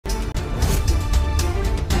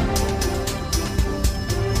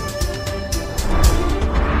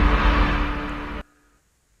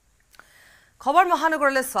খবৰ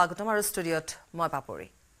মহানগৰলৈ স্বাগতম আৰু ষ্টুডিঅ'ত মই পাপৰি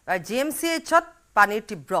আৰু GMCHত পানীৰ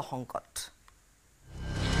তীব্ৰ সংকট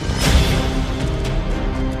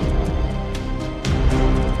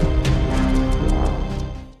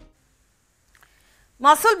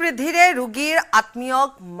মাসুল বৃদ্ধিৰে ৰোগীৰ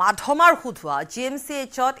আত্মীয়ক মাধমাৰ খুধোৱা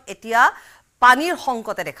GMCHত এতিয়া পানীৰ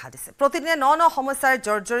সংকটে দেখা দিছে প্ৰতিদিনে ন সমস্যাৰ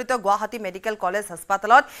জৰ্জৰিত গুৱাহাটী মেডিকেল কলেজ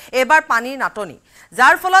হাস্পাতালত এবাৰ পানীৰ নাটনি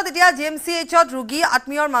যাৰ ফলত এতিয়া GMCHত ৰোগী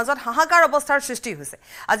আত্মীয়ৰ মাজত হাহাকাৰ অৱস্থাৰ সৃষ্টি হৈছে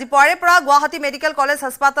আজি পৰে পৰা গুৱাহাটী মেডিকেল কলেজ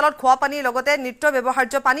হাস্পাতালত খোৱা পানীৰ লগতে নিত্য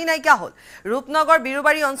ব্যৱহাৰ্য পানী নাইকিয়া হ'ল ৰূপনগৰ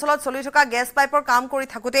বিৰুবাৰী অঞ্চলত চলি থকা গেছ পাইপৰ কাম কৰি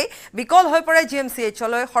থাকোতে বিকল হৈ পৰে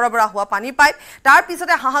GMCHলৈ সৰবৰাহ হোৱা পানীৰ পাইপ তাৰ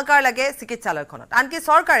পিছতে হাহাকাৰ লাগে চিকিৎসালয়খনত আনকি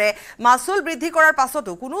চৰকাৰে মাসুল বৃদ্ধি কৰাৰ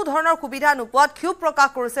পাছতো কোনো ধৰণৰ সুবিধা নোপোৱাত ক্ষোভ প্ৰকাশ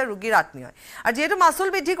কৰিছে ৰোগীৰ আত্মীয়ই আৰু যেহেতু মাসুল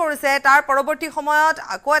বৃদ্ধি কৰিছে তাৰ পৰৱৰ্তী সময়ত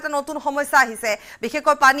আকৌ এটা নতুন সমস্যা আহিছে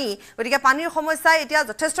বিশেষকৈ পানী গতিকে পানীৰ সমস্যাই এতিয়া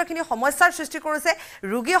যথেষ্টখিনি সমস্যাৰ সৃষ্টি কৰিছে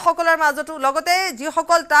ৰোগীসকলৰ মাজতো লগতে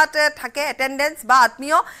যিসকল তাত থাকে এটেন্ডেন্স বা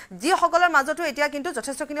আত্মীয় যিসকলৰ মাজতো এতিয়া কিন্তু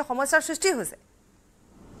যথেষ্টখিনি সমস্যাৰ সৃষ্টি হৈছে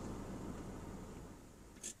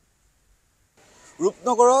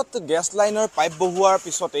ৰূপনগৰত গেছ লাইনৰ পাইপ বহুৱাৰ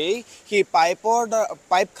পিছতেই সেই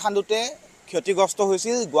পাইপ খান্দুতে ক্ষতিগ্ৰস্ত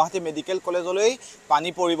হৈছিল গুৱাহাটী মেডিকেল কলেজলৈ পানী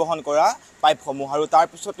পৰিবহণ কৰা পাইপসমূহ আৰু তাৰ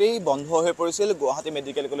পিছতেই বন্ধ হৈ পৰিছিল গুৱাহাটী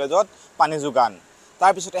মেডিকেল কলেজত পানী যোগান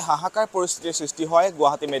তাৰ পিছতে হাহাকাৰ পৰিস্থিতিৰ সৃষ্টি হয়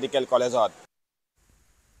গুৱাহাটী মেডিকেল কলেজত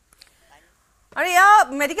আৰু ইয়া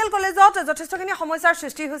মেডিকেল কলেজত যথেষ্টখিনি সমস্যাৰ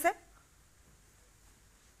সৃষ্টি হৈছে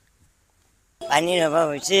পানীৰ অভাৱ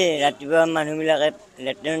হৈছে ৰাতিপুৱা মানুহবিলাকে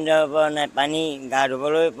লেট্ৰিন যাব পৰা নাই পানী গা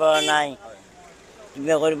ধুবলৈ পৰা নাই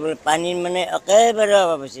কিবা কৰিবলৈ পানীৰ মানে একেবাৰে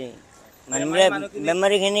অভাৱ হৈছে মানুহবিলাক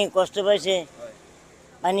বেমাৰীখিনি কষ্ট পাইছে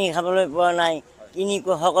পানী খাবলৈ পোৱা নাই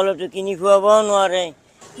সকলোতো কিনি খুৱাবও নোৱাৰে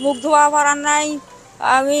মুখ ধোৱা পৰা নাই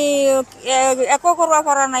আমি একো কৰিব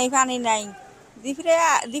পৰা নাই পানী নাই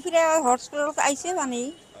দিফিৰে হস্পিটেলত আহিছে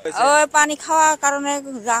পানী খাওয়াৰ কাৰণে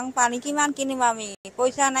যাং পানী কিমান কিনিম আমি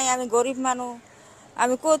পইচা নাই আমি গৰীব মানুহ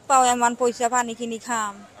আমি ক'ত পাওঁ ইমান পইচা পানী কিনি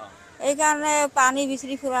খাম এইকাৰণে পানী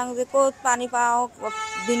বিচাৰি ফুৰাং যে ক'ত পানী পাওঁ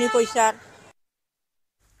বিনি পইচাৰ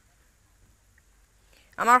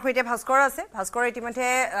আমাৰ হৈতে ভাস্কৰ আছে ভাস্কৰ ইতিমধ্যে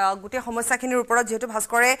গোটেই সমস্যাখিনিৰ ওপৰত যেহেতু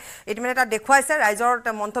ভাস্কৰে ইতিমধ্যে তাত দেখুৱাইছে ৰাইজৰ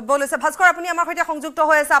মন্তব্য লৈছে ভাস্কৰ আপুনি আমাৰ হৈতে সংযুক্ত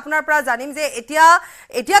হৈ আছে আপোনাৰ পৰা জানিম যে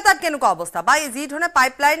এতিয়া তাত কেনেকুৱা অৱস্থা বা যি ধৰণে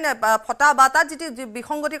পাইপলাইন ফটা বা তাত যিটো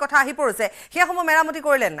বিসংগতিৰ কথা আহি পৰিছে সেইসমূহ মেৰামতি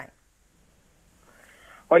কৰিলে নাই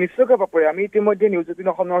নিশ্চয়কৈ পাপৰি আমি ইতিমধ্যে News18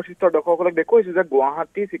 অসম নৰ্থইষ্টৰ দৰ্শকসকলক দেখুৱাইছো যে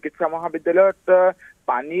গুৱাহাটী চিকিৎসা মহাবিদ্যালয়ত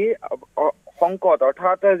পানীৰ সংকট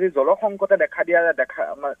অৰ্থাৎ যি জল সংকটে দেখা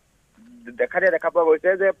পোৱা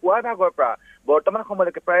গৈছে যে পুৱা ভাগৰ পৰা বৰ্তমান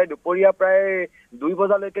সময়লৈকে প্ৰায় দুপৰীয়া প্ৰায় 2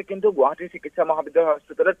 বজালৈকে কিন্তু গুৱাহাটী চিকিৎসা মহাবিদ্যালয়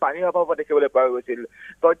হস্পিটেলত পানীৰ অভাৱ দেখিবলৈ পোৱা গৈছিল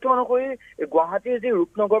তথ্য অনুসৰি গুৱাহাটীৰ যি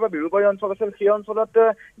ৰূপনগৰ বা বিৰুবাৰী অঞ্চল আছিল সেই অঞ্চলত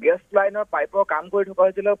গেছ লাইনৰ পাইপৰ কাম কৰি থকা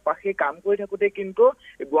হৈছিল সেই কাম কৰি থাকোতে কিন্তু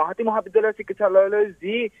গুৱাহাটী মহাবিদ্যালয়ৰ চিকিৎসালয়লৈ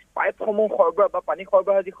যি পাইপসমূহ সৰবৰাহ বা পানী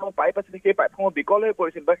সৰবৰাহ যিসমূহ পাইপ আছিল সেই পাইপসমূহ বিকল হৈ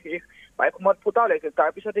পৰিছিল বা সেই পাইপসমূহত ফুটা ওলাইছিল তাৰ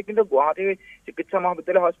পিছতে কিন্তু গুৱাহাটী চিকিৎসা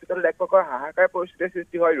মহাবিদ্যালয় হস্পিটেলত এক প্ৰকাৰ হাহাকাৰ পৰিস্থিতিৰ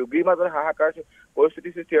সৃষ্টি হয় ৰোগীৰ মাজত হাহাকাৰ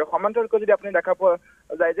পৰিস্থিতিৰ সৃষ্টি হয় সমান্তৰালকৈ যদি আপুনি দেখা পোৱা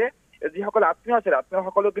যায় যে যিসকল আত্মীয় আছিল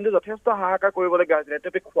আত্মীয়সকলো কিন্তু যথেষ্ট হাহাকাৰ কৰিবলগীয়া হৈছিল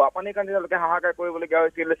এতেপি খোৱা পানীৰ কাৰণে তেওঁলোকে হাহাকাৰ কৰিবলগীয়া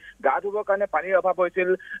হৈছিল গা ধুবৰ কাৰণে পানীৰ অভাৱ হৈছিল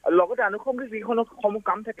লগতে আনুষংগিক যিসমূহ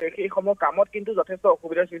কাম থাকে সেইসমূহ কামত কিন্তু যথেষ্ট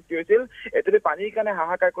অসুবিধাৰ সৃষ্টি হৈছিল এতেপি পানীৰ কাৰণে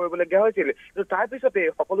হাহাকাৰ কৰিবলগীয়া হৈছিল কিন্তু তাৰ পিছতে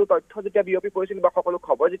সকলো তথ্য যেতিয়া বিয়পি পৰিছিল বা সকলো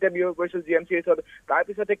খবৰ যেতিয়া বিয়পি পৰিছিল GMCHত তাৰ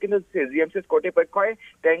পিছতে কিন্তু GMCH কৰ্তৃপক্ষই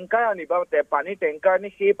টেংকাৰ আনি বা পানীৰ টেংকাৰ আনি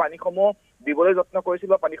সেই পানীসমূহ দিবলৈ যত্ন কৰিছিল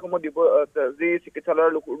বা পানীসমূহ দিব যি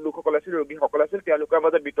চিকিৎসালয়ৰ লোকসকল আছিল ৰোগীসকল আছিল তেওঁলোকৰ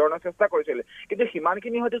মাজত বিতৰণৰ চেষ্টা কৰিছিল কিন্তু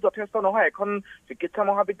সিমানখিনি হয়তো যথেষ্ট নহয় এখন চিকিৎসা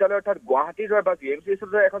মহাবিদ্যালয় অৰ্থাৎ গুৱাহাটীৰ বা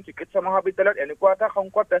GMCHৰ এখন চিকিৎসা মহাবিদ্যালয়ত এনেকুৱা এটা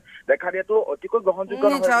সংকট দেখা দিয়াটো অতিকৈ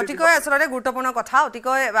গ্ৰহণযোগ্য নহয় অতিকৈ আচলতে গুৰুত্বপূৰ্ণ কথা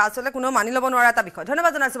অতিকৈ আচলতে কোনো মানি ল'ব নোৱাৰা এটা বিষয়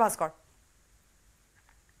ধন্যবাদ জনাইছো ভাস্কৰ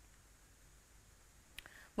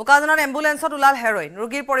বোকাজানত এম্বুলেন্সত ওলাল হেৰইন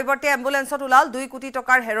ৰোগীৰ পৰিৱৰ্তে এম্বুলেন্সত ওলাল 2 কোটি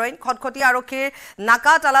টকাৰ হেৰইন খটখটি আৰক্ষীৰ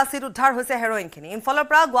নাকা তালাচিত উদ্ধাৰ হৈছে হেৰইনখিনি ইমফলৰ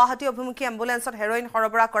পৰা গুৱাহাটী অভিমুখী এম্বুলেন্সত হেৰইন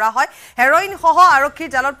সৰবৰাহ কৰা হয় হেৰইন সহ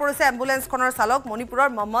আৰক্ষীৰ জালত পৰিছে এম্বুলেন্সখনৰ চালক মণিপুৰৰ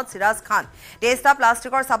মহম্মদ সিৰাজ খান 23টা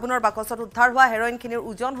প্লাষ্টিকৰ চাবোনৰ বাকচত উদ্ধাৰ হোৱা হেৰইনখিনিৰ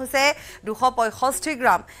ওজন হৈছে 265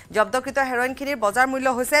 গ্ৰাম জব্দকৃত হেৰইনখিনিৰ বজাৰ মূল্য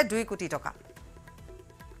হৈছে 2 কোটি টকা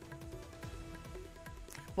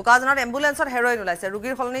বোকাজানত এম্বুলেন্সত হেৰইন ওলাইছে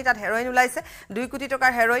ৰোগীৰ ফলনি তাত হেৰইন ওলাইছে 2 কোটি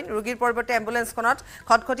টকাৰ হেৰইন ৰোগীৰ পৰিৱৰ্তে এম্বুলেন্সখনত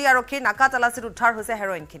খটখটি আৰক্ষীৰ নাকা তালাচিত উদ্ধাৰ হৈছে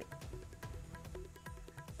হেৰইনখিনি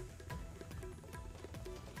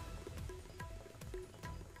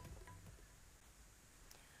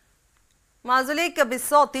মাজুলীক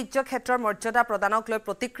বিশ্ব ঐতিহ্য ক্ষেত্ৰৰ মৰ্যাদা প্ৰদানক লৈ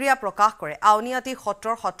প্ৰতিক্ৰিয়া প্ৰকাশ কৰে আউনীআটী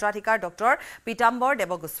সত্ৰৰ সত্ৰাধিকাৰ ডক্টৰ পীতাম্বৰ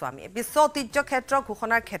দেৱগোস্বামীয়ে। বিশ্ব ঐতিহ্য ক্ষেত্ৰ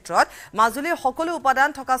ঘোষণাৰ ক্ষেত্ৰত মাজুলীৰ সকলো উপাদান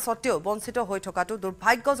থকা স্বত্তেও বঞ্চিত হৈ থকাটো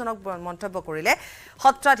দুৰ্ভাগ্যজনক মন্তব্য কৰিলে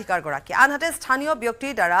সত্ৰাধিকাৰগৰাকীয়ে। আনহাতে স্থানীয়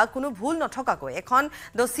ব্যক্তিৰ দ্বাৰা কোনো ভুল নথকাকৈ এখন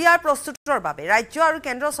ডছিয়াৰ প্ৰস্তুতৰ বাবে ৰাজ্য আৰু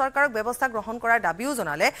কেন্দ্ৰ চৰকাৰক ব্যৱস্থা গ্ৰহণ কৰাৰ দাবীও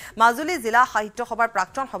জনালে মাজুলী জিলা সাহিত্য সভাৰ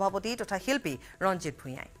প্ৰাক্তন সভাপতি তথা শিল্পী ৰঞ্জিত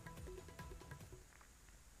ভূঞাই।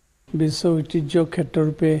 বিশ্ব ঐতিহ্য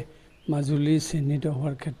ক্ষেত্ৰৰূপে মাজুলী চিহ্নিত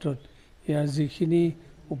হোৱাৰ ক্ষেত্ৰত ইয়াৰ যিখিনি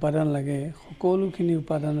উপাদান লাগে সকলোখিনি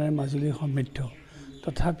উপাদানেৰে মাজুলী সমৃদ্ধ।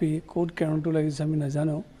 তথাপি ক'ত কাৰণটো লাগিছে আমি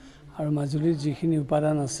নাজানো আৰু মাজুলীৰ যিখিনি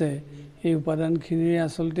উপাদান আছে এই উপাদানখিনিৰে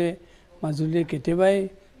আচলতে মাজুলীয়ে কেতিয়াবাই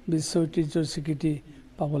বিশ্ব ঐতিহ্যৰ স্বীকৃতি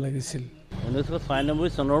পাব লাগিছিল।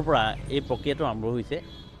 1996 চনৰ পৰা এই প্ৰক্ৰিয়াটো আৰম্ভ হৈছে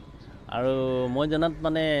আৰু মই জনাত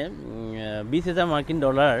মানে 20,000 মাৰ্কিন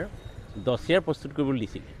ডলাৰ ডছিয়াৰ প্ৰস্তুত কৰিবলৈ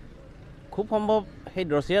দিছিল। খুব সম্ভৱ সেই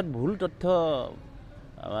ডছিয়াত ভুল তথ্য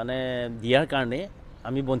মানে দিয়াৰ কাৰণে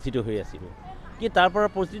আমি বঞ্চিত হৈ আছিলোঁ। কি তাৰ পৰা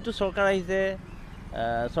প্ৰতিটো চৰকাৰ আহিছে,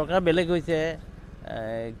 চৰকাৰ বেলেগ হৈছে,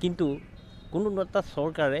 কিন্তু কোনো এটা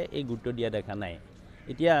চৰকাৰে এই গুৰুত্ব দিয়া দেখা নাই।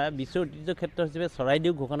 এতিয়া বিশ্ব ঐতিহ্য ক্ষেত্ৰ হিচাপে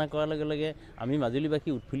চৰাইদেউ ঘোষণা কৰাৰ লগে লগে আমি মাজুলীবাসী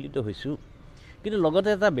উৎফুল্লিত হৈছোঁ, কিন্তু লগতে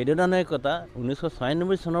এটা বেদনাদায়কতা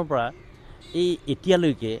 1996 চনৰ পৰা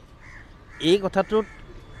এতিয়ালৈকে এই কথাটোত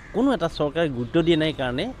কোনো এটা চৰকাৰে গুৰুত্ব দিয়া নাই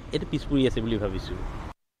কাৰণে এইটো পিছ পৰি আছে বুলি ভাবিছোঁ।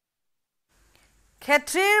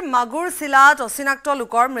 ক্ষেত্ৰীৰ মাগুৰ চিলাত অচিনাক্ত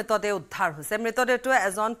লোকৰ মৃতদেহ উদ্ধাৰ হৈছে। মৃতদেহটো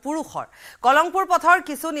এজন পুৰুষৰ। কলংপুৰ পথৰ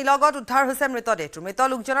কিছু নিলগত উদ্ধাৰ হৈছে মৃতদেহটো। মৃত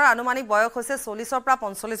লোকজনৰ আনুমানিক বয়স হৈছে 40 পৰা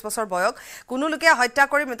 45 বছৰ বয়স। কোনো লোকে হত্যা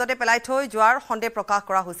কৰি মৃতদেহ পেলাই থৈ যোৱাৰ সন্দেহ প্ৰকাশ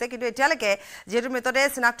কৰা হৈছে, কিন্তু এতিয়ালৈকে যিহেতু মৃতদেহ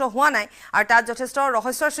চিনাক্ত হোৱা নাই আৰু তাত যথেষ্ট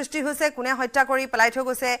ৰহস্যৰ সৃষ্টি হৈছে। কোনে হত্যা কৰি পেলাই থৈ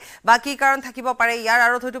গৈছে বা কি কাৰণ থাকিব পাৰে, ইয়াৰ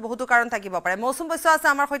আঁৰত হয়তো বহুতো কাৰণ থাকিব পাৰে। মৌচুম বৈশ্য আছে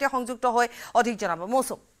আমাৰ সৈতে সংযুক্ত হৈ অধিক জনাব।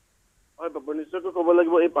 মৌচুম। নিশ্চয়কৈ ক'ব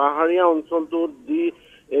লাগিব এই পাহাৰীয়া অঞ্চলটোত যি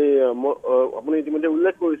আপুনি ইতিমধ্যে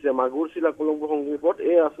উল্লেখ কৰিছে মাগুৰচিলা কলংপুৰ সংযোগী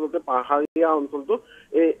এই আচলতে পাহাৰীয়া অঞ্চলটো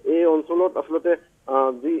এই অঞ্চলত আচলতে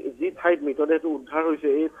যি ঠাইত মৃতদেহটো উদ্ধাৰ হৈছে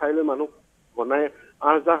এই ঠাইলৈ মানুহ ঘনাই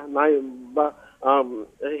আহ যাহ নাই বা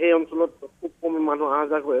সেই অঞ্চলত খুব কম মানুহ আহ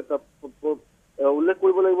যাহ কৰে। তাত উল্লেখ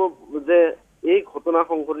কৰিব লাগিব যে এই ঘটনা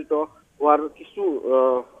সংঘটিত হোৱাৰ কিছু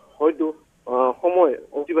হয়তো সময়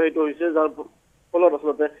অতিবাহিত হৈছে, যাৰ ফলত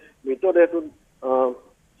আচলতে মৃতদেহটোত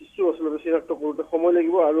কিছু আচলতে চিনাক্ত কৰোঁতে সময়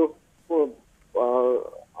লাগিব আৰু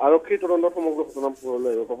আৰক্ষীৰ তদন্তত সমগ্ৰ ঘটনা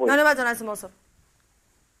পোহৰলৈ আহিব। ধন্যবাদ জনাইছোঁ মৌচুম।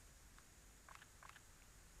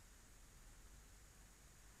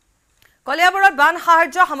 কলিয়াবৰত বান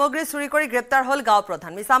সাহায্য সামগ্ৰী চুৰি কৰি গ্ৰেপ্তাৰ হ'ল গাঁও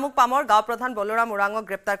প্ৰধান। মিছামুখ পামৰ গাঁও প্ৰধান বলোৰাম ওৰাঙক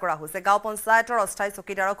গ্ৰেপ্তাৰ কৰা হৈছে। গাঁও পঞ্চায়তৰ অস্থায়ী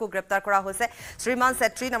চকীদাৰকো গ্ৰেপ্তাৰ কৰা হৈছে। শ্ৰীমান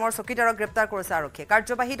চেত্ৰী নামৰ চকীদাৰক গ্ৰেপ্তাৰ কৰিছে আৰক্ষীয়ে।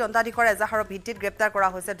 কাৰ্যবাহী দণ্ডাধীশৰ এজাহাৰৰ ভিত্তিত গ্ৰেপ্তাৰ কৰা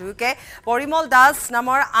হৈছে দুয়োকে। পৰিমল দাস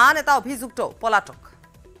নামৰ আন এটা অভিযুক্তও পলাতক।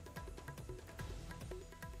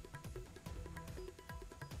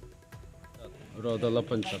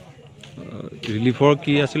 ৰিলিফৰ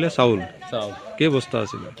কি আছিলে? চাউল কেই বস্তা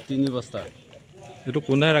আছিলে? 3 বস্তা। এইটো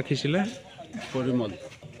কোনে ৰাখিছিলে? পৰিমল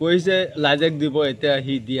কৈছে লাজেক দিব, এতিয়া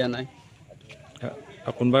সি দিয়া নাই।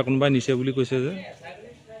 কোনোবাই নিছে বুলি কৈছে যে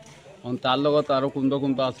তাৰ লগত আৰু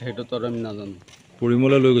কোনোবা আছে সেইটোতো আমি নাজানো।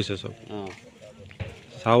 পৰিমলে লৈ গৈছে চব।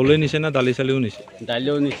 চাউলে নিছে না দালি চালিও নিছে?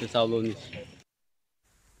 দালিও নিছে, চাউলো নিছে।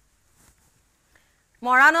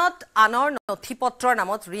 মৰাণত আনৰ নথি পত্ৰৰ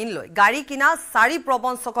নামত ঋণ লৈ গাড়ী কিনা 4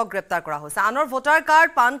 প্ৰবঞ্চকক গ্ৰেপ্তাৰ কৰা হৈছে। আনৰ ভোটাৰ কাৰ্ড,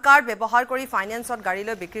 পান কাৰ্ড ব্যৱহাৰ কৰি ফাইনেন্সত গাড়ী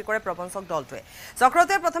লৈ বিক্ৰী কৰে প্ৰবঞ্চক দলটোৱে।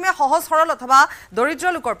 চক্ৰটোৱে প্ৰথমে সহজ সৰল অথবা দৰিদ্ৰ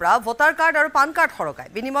লোকৰ পৰা ভোটাৰ কাৰ্ড আৰু পান কাৰ্ড সৰকায়।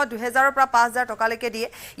 বিনিময়ত 2000 পৰা 5000 টকালৈকে দিয়ে।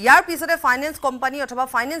 ইয়াৰ পিছতে ফাইনেন্স কোম্পানী অথবা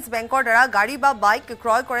ফাইনেন্স বেংকৰ দ্বাৰা গাড়ী বা বাইক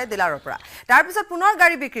ক্ৰয় কৰে ডিলাৰৰ পৰা। তাৰ পিছত পুনৰ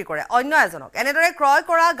গাড়ী বিক্ৰী কৰে অন্য এজনক। এনেদৰে ক্ৰয়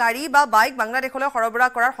কৰা গাড়ী বা বাইক বাংলাদেশলৈ সৰবৰাহ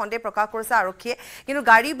কৰাৰ সন্দেহ প্ৰকাশ কৰিছে আৰক্ষীয়ে, কিন্তু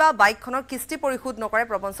গাড়ী বা বাইকখনৰ কিস্তি পৰিশোধ নকৰে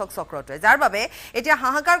প্ৰবঞ্চক চক্ৰটোৱে, যাৰ বাবে এতিয়া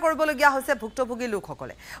হাহাকাৰ কৰিবলগীয়া হৈছে ভুক্তভোগী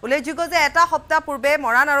লোকসকলে। উল্লেখযোগ্য যে এটা সপ্তাহ পূৰ্বে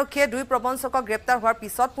মৰাণ আৰক্ষীয়ে 2 প্ৰবঞ্চকক গ্ৰেপ্তাৰ হোৱাৰ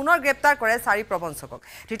পিছত পুনৰ গ্ৰেপ্তাৰ কৰে 4 প্ৰবঞ্চকক।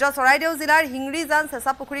 ধৃত চৰাইদেউ জিলাৰ হিংৰিজান,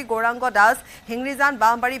 চেঁচাপুখুৰী গৌৰাংগ দাস, হিংৰিজান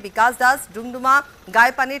বাঁহবাৰী বিকাশ দাস, ডুমডুমা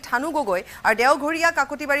গাইপানীৰ থানু গগৈ আৰু দেওঘৰীয়া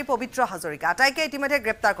কাকতিবাৰী পবিত্ৰ হাজৰিকা আটাইকে ইতিমধ্যে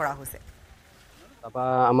গ্ৰেপ্তাৰ কৰা হৈছে। তাৰপৰা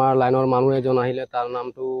আমাৰ লাইনৰ মানুহ এজন আহিলে, তাৰ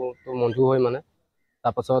নামটো মঞ্জু হয় মানে।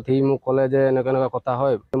 তাৰপাছত সি মোক ক'লে যে এনেকুৱা কথা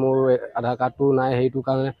হয়, মোৰ আধাৰ কাৰ্ডটো নাই, সেইটো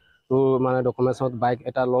কাৰণে তোৰ মানে ডকুমেণ্টছত বাইক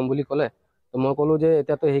এটা ল'ম বুলি ক'লে। তো মই ক'লোঁ যে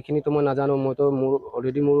এতিয়াতো সেইখিনিতো মই নাজানো, মোৰ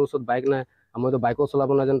অলৰেডি মোৰ ওচৰত বাইক নাই, মইতো বাইকো চলাব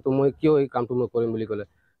নাজানো, তো মই কিয় এই কামটো মই কৰিম বুলি ক'লে।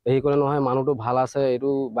 সি ক'লে নহয় মানুহটো ভাল আছে, এইটো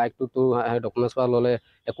বাইকটো তোৰ ডকুমেণ্টছ পৰা ল'লে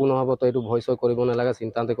একো নহ'ব, তই এইটো ভয় চয় কৰিব নালাগে,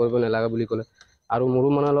 চিন্তান্তে কৰিব নালাগে বুলি ক'লে। আৰু মোৰো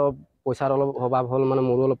মানে অলপ পইচাৰ অলপ অভাৱ হ'ল, মানে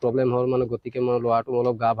মোৰো অলপ প্ৰব্লেম হ'ল মানে, গতিকে মই ল'ৰাটো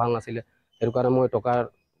অলপ গা ভাল নাছিলে, সেইটো কাৰণে মই টকাৰ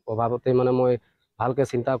অভাৱতে মানে মই ভালকৈ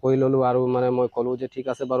চিন্তা কৰি ল'লোঁ আৰু মানে মই ক'লোঁ যে ঠিক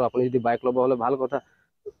আছে বাৰু আপুনি যদি বাইক ল'ব হ'লে ভাল কথা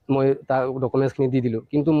মই তাৰ ডকুমেণ্টছখিনি দি দিলোঁ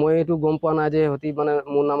কিন্তু মই এইটো গম পোৱা নাই যে সিহঁতি মানে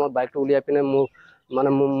মোৰ নামত বাইকটো উলিয়াই পিনে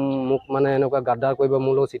মোক মানে এনেকুৱা গাদ্দাৰ কৰিব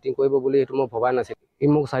মোৰ লগত চিটিং কৰিব বুলি এইটো মই ভবাই নাছিলোঁ সি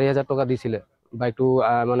মোক 4,000 টকা দিছিলে বাইকটো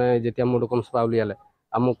মানে যেতিয়া মোৰ ডকুমেণ্টছ পৰা উলিয়ালে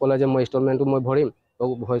আৰু মোক ক'লে যে মই ইনষ্টলমেণ্টটো মই ভৰিম তই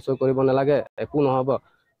ভয় চয় কৰিব নালাগে একো নহ'ব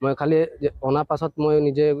মই খালি অনাৰ পাছত মই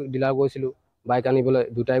নিজে ডিলাৰ গৈছিলোঁ বাইক আনিবলৈ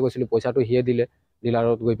দুটাই গৈছিলোঁ পইচাটো সিয়ে দিলে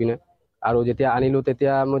ডিলাৰত গৈ পিনে আৰু যেতিয়া আনিলোঁ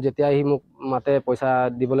তেতিয়া মই যেতিয়া সি মোক মাতে পইচা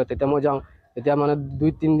দিবলৈ তেতিয়া মই যাওঁ তেতিয়া মানে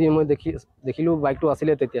 2-3 দিন মই দেখিলোঁ বাইকটো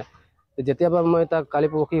আছিলে তেতিয়া যেতিয়াবা মই তাক কালি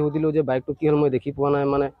পৰহি সুধিলোঁ যে বাইকটো কি হ'ল মই দেখি পোৱা নাই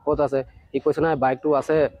মানে ক'ত আছে সি কৈছে নাই বাইকটো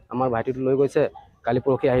আছে আমাৰ ভাইটিটো লৈ গৈছে কালি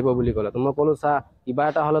পৰহি আহিব বুলি ক'লে তো মই ক'লোঁ চা কিবা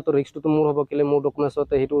এটা হ'লেতো ৰিস্কটো মোৰ হ'ব কেলে মোৰ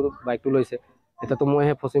ডকুমেণ্টছতে সেইটো বাইকটো লৈছে এতিয়াতো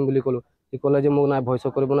মইহে ফচিম বুলি ক'লোঁ সি ক'লে যে মোক নাই ভয়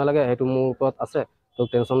চয় কৰিব নালাগে সেইটো মোৰ ওপৰত আছে তো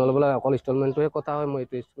টেনশ্যন নল'ব লাগে অকল ইনষ্টলমেণ্টটোহে কথা হয় মই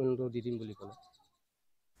এইটো ইনষ্টলমেণ্টটো দি দিম বুলি ক'লে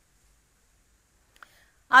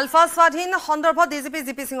আলফা স্বাধীন সন্দৰ্ভত ডিজিপি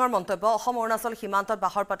জিপি সিঙৰ মন্তব্য অসম অৰুণাচল সীমান্তত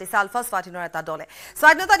বাহৰ পাতিছে আলফা স্বাধীনৰ এটা দলে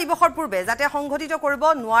স্বাধীনতা দিৱসৰ পূৰ্বে যাতে সংঘটিত কৰিব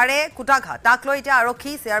নোৱাৰে কুটাঘাত তাক লৈ এতিয়া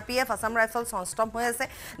আৰক্ষী চিআৰপিএফ আছাম ৰাইফলছ সংস্থাম হৈ আছে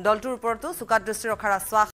দলটোৰ ওপৰতো চোকা দৃষ্টি ৰখাৰ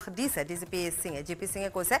আশ্বাস দিছে ডিজিপি সিঙে জিপি সিঙে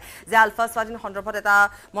কৈছে যে আলফা স্বাধীন সন্দৰ্ভত এটা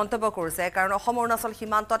মন্তব্য কৰিছে কাৰণ অসম অৰুণাচল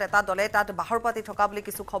সীমান্তত এটা দলে তাত বাহৰ পাতি থকা বুলি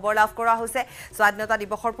কিছু খবৰ লাভ কৰা হৈছে স্বাধীনতা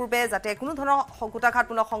দিৱসৰ পূৰ্বে যাতে কোনো ধৰণৰ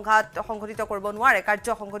কুটাঘাতমূলক সংঘাত সংঘটিত কৰিব নোৱাৰে কাৰ্য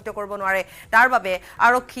সংঘটিত কৰিব নোৱাৰে তাৰ বাবে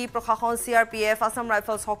আৰক্ষী প্ৰশাসন চিআৰপিএফ আছাম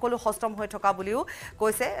ৰাইফলছ সকলো সষ্টম হৈ থকা বুলিও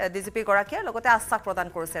কৈছে ডিজিপি গৰাকীয়ে লগতে আশ্বাস প্ৰদান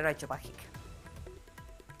কৰিছে ৰাজ্যবাসীক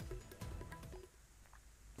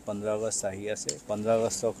 15 আগষ্ট আহি আছে 15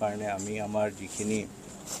 আগষ্টৰ কাৰণে আমি আমাৰ যিখিনি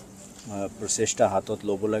প্ৰচেষ্টা হাতত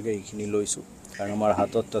ল'ব লাগে এইখিনি লৈছোঁ কাৰণ আমাৰ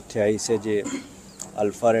হাতত তথ্য আহিছে যে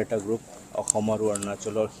আলফাৰ এটা গ্ৰুপ অসম আৰু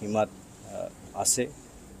অৰুণাচলৰ সীমাত আছে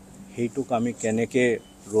সেইটোক আমি কেনেকৈ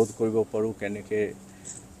ৰোধ কৰিব পাৰোঁ কেনেকৈ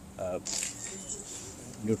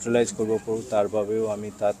নিউট্ৰেলাইজ কৰিব পাৰোঁ তাৰ বাবেও আমি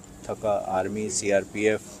তাত থকা আৰ্মি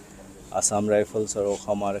চিআৰপিএফ আছাম ৰাইফলছ আৰু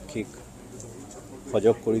অসম আৰক্ষীক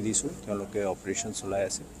সজাগ কৰি দিছোঁ তেওঁলোকে অপাৰেশ্যন চলাই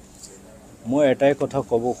আছে মই এটাই কথা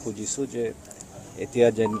ক'ব খুজিছোঁ যে এতিয়া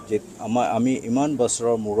আমি ইমান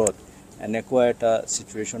বছৰৰ মূৰত এনেকুৱা এটা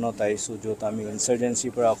চিটুৱেশ্যনত আহিছোঁ য'ত আমি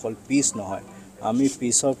ইনচাৰ্জেঞ্চিৰ পৰা অকল পিচ নহয় আমি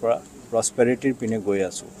পিচৰ পৰা প্ৰস্পেৰিটিৰ পিনে গৈ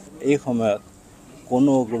আছোঁ এই সময়ত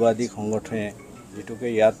কোনো উগ্ৰবাদী সংগঠনে যিটোকে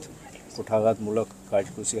ইয়াত কুঠাঘাতমূলক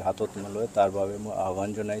কাৰ্যসূচী হাতত নলয় তাৰ বাবে মই আহ্বান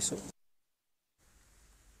জনাইছোঁ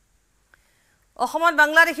অসমত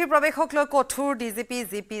বাংলাদেশীৰ প্ৰৱেশক লৈ কঠোৰ ডিজিপি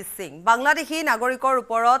জিপি সিং বাংলাদেশী নাগৰিকৰ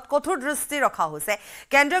ওপৰত কঠোৰ দৃষ্টি ৰখা হৈছে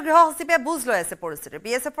কেন্দ্ৰীয় গৃহ সচিবে বুজ লৈ আছে পৰিস্থিতি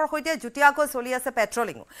বিএছএফৰ সৈতে যুটীয়াকৈ চলি আছে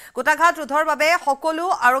পেট্ৰলিং কুটাঘাত ৰোধৰ বাবে সকলো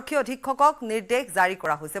আৰক্ষী অধীক্ষকক নিৰ্দেশ জাৰি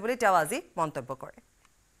কৰা হৈছে বুলি তেওঁ আজি মন্তব্য কৰে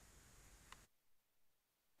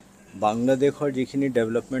বাংলাদেশৰ যিখিনি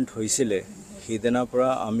ডেভেলপমেণ্ট হৈছিলে সেইদিনাৰ পৰা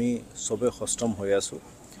আমি সবে সষ্টম হৈ আছোঁ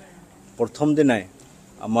প্ৰথম দিনাই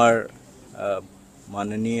আমাৰ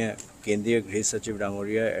মাননীয় কেন্দ্ৰীয় গৃহ সচিব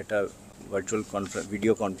ডাঙৰীয়া এটা ভাৰ্চুৱেল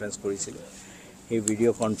ভিডিঅ' কনফাৰেন্স কৰিছিলে সেই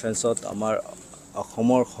ভিডিঅ' কনফাৰেন্সত আমাৰ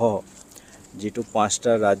অসমৰ সহ যিটো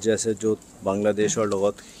 5টা ৰাজ্য আছে য'ত বাংলাদেশৰ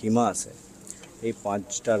লগত সীমা আছে এই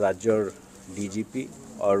 5টা ৰাজ্যৰ ডিজিপি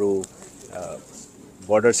আৰু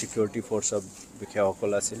বৰ্ডাৰ সিকিউৰিটি ফ'ৰ্চৰ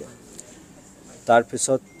বিষয়াসকল আছিলে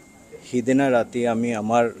তাৰপিছত সিদিনা ৰাতি আমি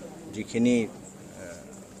আমাৰ যিখিনি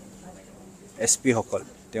এছপিসকল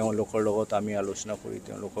তেওঁলোকৰ লগত আমি আলোচনা কৰি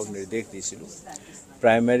তেওঁলোকক নিৰ্দেশ দিছিলোঁ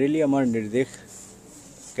প্ৰাইমেৰিলি আমাৰ নিৰ্দেশ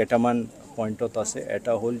কেইটামান পইণ্টত আছে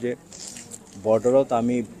এটা হ'ল যে বৰ্ডাৰত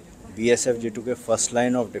আমি বিএছএফ যেটোকে ফাৰ্ষ্ট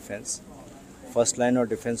লাইন অফ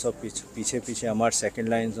ডিফেন্সৰ পিছে আমাৰ ছেকেণ্ড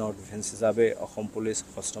লাইন অফ ডিফেন্স হিচাপে অসম পুলিচ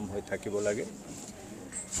সষ্টম হৈ থাকিব লাগে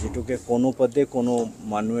যেটোকে কোনো পদে কোনো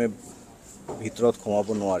মানুহে ভিতৰত সোমাব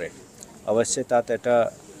নোৱাৰে অৱশ্যে তাত এটা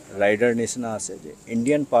ৰাইডাৰ নিচিনা আছে যে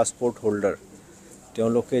ইণ্ডিয়ান পাছপোৰ্ট হোল্ডাৰ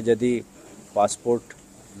তেওঁলোকে যদি পাছপোৰ্ট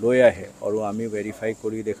লৈ আহে আৰু আমি ভেৰিফাই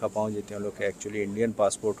কৰি দেখা পাওঁ যে তেওঁলোকে একচুৱেলি ইণ্ডিয়ান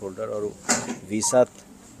পাছপোৰ্ট হোল্ডাৰ আৰু ভিছাত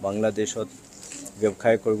বাংলাদেশত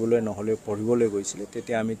ব্যৱসায় কৰিবলৈ নহ'লে পঢ়িবলৈ গৈছিলে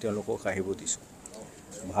তেতিয়া আমি তেওঁলোকক আহিব দিছোঁ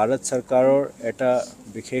ভাৰত চৰকাৰৰ এটা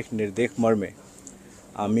বিশেষ নিৰ্দেশ মৰ্মে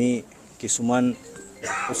আমি কিছুমান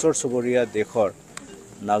ওচৰ চুবুৰীয়া দেশৰ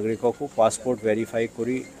নাগৰিককো পাছপোৰ্ট ভেৰিফাই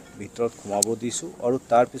কৰি ভিতৰত সোমাব দিছোঁ আৰু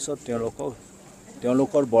তাৰপিছত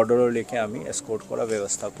তেওঁলোকৰ বৰ্ডাৰলৈকে আমি এস্কৰ্ট কৰা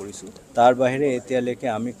ব্যৱস্থা কৰিছোঁ তাৰ বাহিৰে এতিয়ালৈকে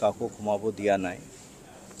আমি কাকো সোমাব দিয়া নাই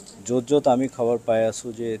য'ত আমি খবৰ পাই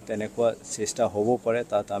আছোঁ যে তেনেকুৱা চেষ্টা হ'ব পাৰে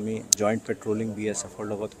তাত আমি জইণ্ট পেট্ৰলিং বিএছএফৰ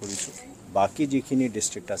লগত কৰিছোঁ বাকী যিখিনি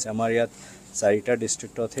ডিষ্ট্ৰিক্ট আছে আমাৰ ইয়াত 4টা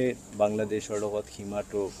ডিষ্ট্ৰিক্টতহে বাংলাদেশৰ লগত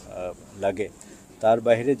সীমাটো লাগে তাৰ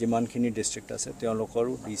বাহিৰে যিমানখিনি ডিষ্ট্ৰিক্ট আছে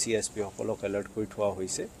তেওঁলোকৰো ডিচিএছপি সকলক এলাৰ্ট কৰি থোৱা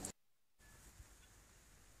হৈছে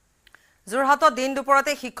যোৰহাটত দিন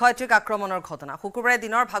দুপৰতে শিক্ষয়িত্ৰীক আক্ৰমণৰ ঘটনা শুকুৰবাৰে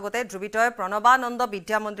দিনৰ ভাগতে ধ্ৰুবিতই প্ৰণৱানন্দ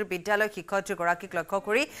বিদ্যা মন্দিৰ বিদ্যালয় শিক্ষয়িত্ৰীগৰাকীক লক্ষ্য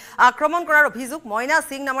কৰি আক্ৰমণ কৰাৰ অভিযোগ মইনা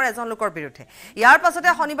সিং নামৰ এজন লোকৰ বিৰুদ্ধে ইয়াৰ পাছতে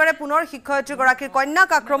শনিবাৰে পুনৰ শিক্ষয়িত্ৰীগৰাকীৰ কন্যাক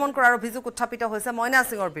আক্ৰমণ কৰাৰ অভিযোগ উত্থাপিত হৈছে মইনা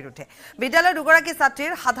সিঙৰ বিৰুদ্ধে বিদ্যালয়ৰ দুগৰাকী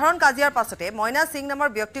ছাত্ৰীৰ সাধাৰণ কাজিয়াৰ পাছতে মইনা সিং নামৰ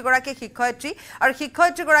ব্যক্তিগৰাকী শিক্ষয়িত্ৰী আৰু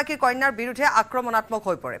শিক্ষয়িত্ৰীগৰাকীৰ কন্যাৰ বিৰুদ্ধে আক্ৰমণাত্মক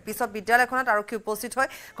হৈ পৰে পিছত বিদ্যালয়খনত আৰক্ষী উপস্থিত হৈ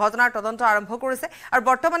ঘটনাৰ তদন্ত আৰম্ভ কৰিছে আৰু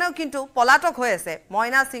বৰ্তমানেও কিন্তু পলাতক হৈ আছে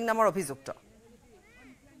মইনা সিং নামৰ অভিযুক্ত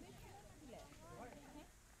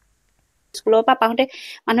স্কুলৰ পৰা পাওঁতে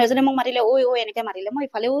মানুহ এজনে মোক মাতিলে ঐ এনেকৈ মাতিলে মই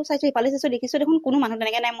ইফালেও চাইছোঁ ইফালে চাইছোঁ দেখিছোঁ দেখোন কোনো মানুহ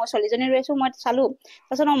তেনেকৈ নাই মই ছোৱালীজনী ৰৈ আছোঁ মই চালোঁ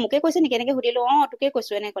তাৰপিছত মোকে কৈছে নেকি এনেকৈ সুধিলোঁ তোকে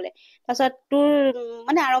কৈছোঁ এনেকৈ ক'লে তাৰপিছত তোৰ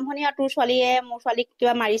মানে আৰম্ভণি আৰু তোৰ ছোৱালীয়ে মোৰ ছোৱালীক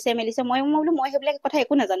কিবা মাৰিছে মেলিছে মই বোলো মই সেইবিলাক কথা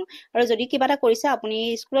একো নাজানো আৰু যদি কিবা এটা কৰিছে আপুনি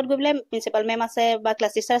স্কুলত গৈ পেলাই প্ৰিন্সিপাল মেম আছে বা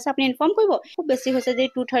ক্লাছ টিচাৰ আছে আপুনি ইনফৰ্ম কৰিব খুব বেছি হৈছে যে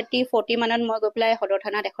 2:30-40 মানত মই গৈ পেলাই সদৰ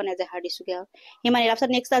থানাত এখন এজাহাৰ দিছোঁগৈ আৰু সিমানে তাৰপিছত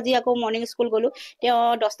নেক্সট আজি আকৌ মৰ্ণিং স্কুল গ'লোঁ তেওঁ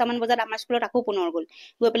 10টামান বজাত আমাৰ স্কুলত আকৌ পুনৰ গ'ল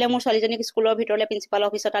গৈ পেলাই মোৰ ছোৱালীজনীক স্কুলৰ ভিতৰলৈ প্ৰিন্সিপাল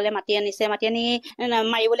অফিচত তালে মাতি আনি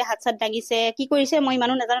মাৰিবলৈ হাত চাত দাঙিছে কি কৰিছে মই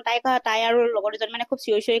ইমানো নাজানো তাই আৰু লগৰ দুজন মানে খুব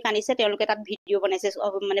চিঞৰি কান্দিছে তেওঁলোকে তাত ভিডিঅ' বনাইছে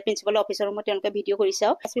মানে প্ৰিন্সিপালৰ অফিচৰ ৰুমত তেওঁলোকে ভিডিঅ' কৰিছে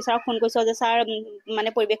আৰু এছ পি ছাৰক ফোন কৰিছে যে ছাৰ মানে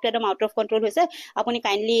পৰিৱেশটো একদম আউট অফ কণ্ট্ৰল হৈছে আপুনি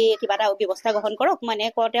কাইণ্ডলি কিবা এটা ব্যৱস্থা গ্ৰহণ কৰক মানে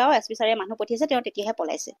কওঁতে আৰু এছ পি ছাৰে মানুহ পঠিয়াইছে তেওঁ তেতিয়াহে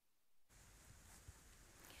পলাইছে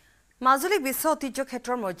মাজুলীক বিশ্ব ঐতিহ্য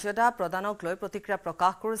ক্ষেত্ৰৰ মৰ্যাদা প্ৰদানক লৈ প্ৰতিক্ৰিয়া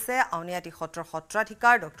প্ৰকাশ কৰিছে আউনীআটী সত্ৰৰ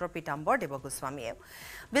সত্ৰাধিকাৰ ডক্টৰ পীতাম্বৰ দেৱগোস্বামীয়ে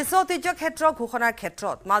বিশ্ব ঐতিহ্য ক্ষেত্ৰ ঘোষণাৰ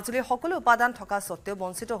ক্ষেত্ৰত মাজুলীৰ সকলো উপাদান থকা সত্ত্বেও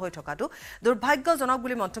বঞ্চিত হৈ থকাটো দুৰ্ভাগ্যজনক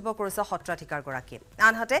বুলি মন্তব্য কৰিছে সত্ৰাধিকাৰগৰাকীয়ে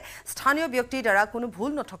আনহাতে স্থানীয় ব্যক্তিৰ দ্বাৰা কোনো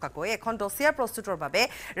ভুল নথকাকৈ এখন ডছিয়াৰ প্ৰস্তুতৰ বাবে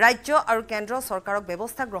ৰাজ্য আৰু কেন্দ্ৰ চৰকাৰক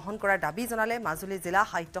ব্যৱস্থা গ্ৰহণ কৰাৰ দাবী জনালে মাজুলী জিলা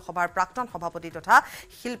সাহিত্য সভাৰ প্ৰাক্তন সভাপতি তথা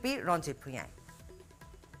শিল্পী ৰঞ্জিত ভূঞাই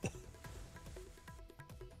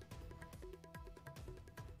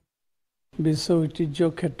বিশ্ব ঐতিহ্য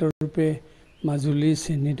ক্ষেত্ৰৰূপে মাজুলী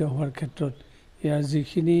চিহ্নিত হোৱাৰ ক্ষেত্ৰত ইয়াৰ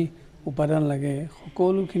যিখিনি উপাদান লাগে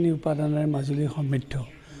সকলোখিনি উপাদানেৰে মাজুলী সমৃদ্ধ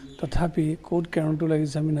তথাপি ক'ত কেৰণটো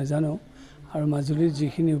লাগিছে আমি নাজানো আৰু মাজুলীৰ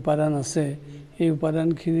যিখিনি উপাদান আছে এই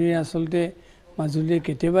উপাদানখিনিৰে আচলতে মাজুলীয়ে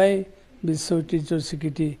কেতিয়াবাই বিশ্ব ঐতিহ্যৰ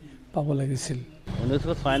স্বীকৃতি পাব লাগিছিল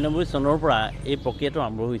 1996 চনৰ পৰা এই প্ৰক্ৰিয়াটো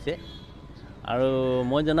আৰম্ভ হৈছে আৰু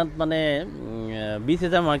মই জনাত মানে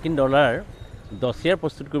 $20,000 ডছিয়াৰ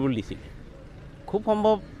প্ৰস্তুত কৰিবলৈ দিছিল খুব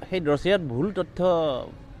সম্ভৱ সেই ডছিয়াত ভুল তথ্য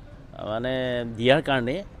মানে দিয়াৰ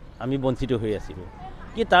কাৰণে আমি বঞ্চিত হৈ আছিলোঁ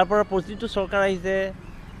কি তাৰ পৰা প্ৰতিটো চৰকাৰ আহিছে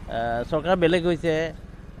চৰকাৰ বেলেগ হৈছে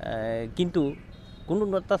কিন্তু কোনো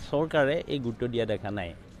এটা চৰকাৰে এই গুৰুত্ব দিয়া দেখা নাই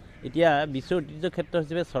এতিয়া বিশ্ব ঐতিহ্য ক্ষেত্ৰ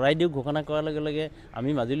হিচাপে চৰাইদেউ ঘোষণা কৰাৰ লগে লগে আমি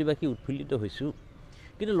মাজুলীবাসী উৎফুল্লিত হৈছোঁ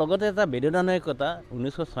কিন্তু লগতে এটা বেদনাদায়কতা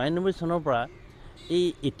 1996 চনৰ পৰা এই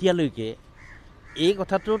এতিয়ালৈকে এই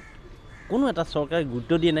কথাটোত কোনো এটা চৰকাৰে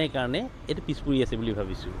গুৰুত্ব দিয়া নাই কাৰণে এইটো পিছ পৰি আছে বুলি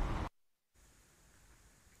ভাবিছোঁ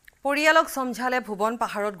পৰিয়ালক সমঝালে ভুৱন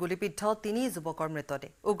পাহাৰত গুলিবিদ্ধ 3 যুৱকৰ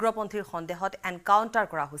মৃতদেহ উগ্ৰপন্থীৰ সন্দেহত এনকাউণ্টাৰ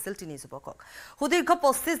কৰা হৈছিল 3 যুৱকক সুদীৰ্ঘ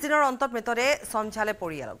 25 দিনৰ অন্তত মৃতদেহ সমঝালে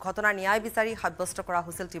পৰিয়ালক ঘটনাৰ ন্যায় বিচাৰি সাব্যস্ত কৰা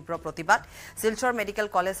হৈছিল তীব্ৰ প্ৰতিবাদ শিলচৰ মেডিকেল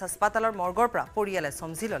কলেজ হাস্পাতালৰ মৰ্গৰ পৰা পৰিয়ালে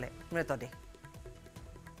সমঝি ল'লে মৃতদেহ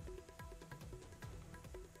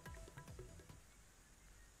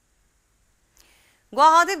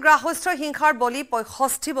গুৱাহাটীত গ্ৰাহস্থ হিংসাৰ বলি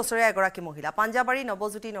 65 বছৰীয়া এগৰাকী মহিলা পাঞ্জাবাৰী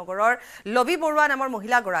নৱজ্যোতি নগৰৰ লবি বৰুৱা নামৰ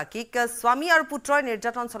মহিলাগৰাকীক স্বামী আৰু পুত্ৰই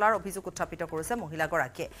নিৰ্যাতন চলাৰ অভিযোগ উত্থাপিত কৰিছে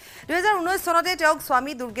মহিলাগৰাকীয়ে 2019 চনতে তেওঁক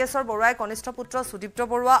স্বামী দুৰ্গেশ্বৰ বৰুৱাই কনিষ্ঠ পুত্ৰ সুদীপ্ত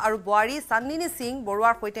বৰুৱা আৰু বোৱাৰী চান্দিনী সিং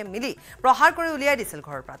বৰুৱাৰ সৈতে মিলি প্ৰহাৰ কৰি উলিয়াই দিছিল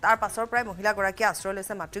ঘৰৰ পৰা তাৰ পাছৰ পৰাই মহিলাগৰাকীয়ে আশ্ৰয়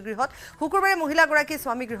লৈছে মাতৃগৃহত শুকুৰবাৰে মহিলাগৰাকী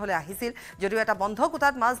স্বামী গৃহলৈ আহিছিল যদিও এটা বন্ধ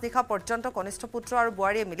কোঠাত মাজনিশা পৰ্যন্ত কনিষ্ঠ পুত্ৰ আৰু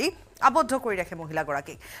বোৱাৰীয়ে মিলি আবদ্ধ কৰি ৰাখে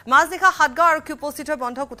মহিলাগৰাকীক মাজনিশা হাতগাঁও আৰক্ষী উপস্থিত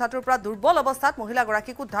বন্ধ কোঠাটোৰ পৰা দুৰ্বল অৱস্থাত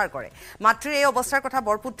মহিলাগৰাকীক উদ্ধাৰ কৰে মাতৃৰ এই অৱস্থাৰ কথা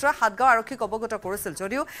বৰপুত্ৰই হাতগাঁও আৰক্ষীক অৱগত কৰিছিল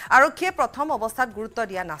যদিও আৰক্ষীয়ে প্ৰথম অৱস্থাত গুৰুত্ব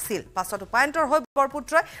দিয়া নাছিল পাছত উপায়ন্তৰ হৈ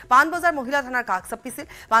বৰপুত্ৰই পাণবজাৰ মহিলা থানাৰ কাষ চাপিছিল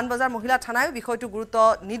পাণবজাৰ মহিলা থানায়ো বিষয়টো গুৰুত্ব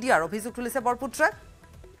নিদিয়াৰ অভিযোগ তুলিছে বৰপুত্ৰই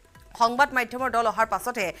সংবাদ মাধ্যমৰ দল অহাৰ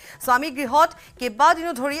পাছতে স্বামী গৃহত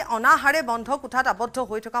কেইবাদিনো ধৰি অনাহাৰে বন্ধ কোঠাত আবদ্ধ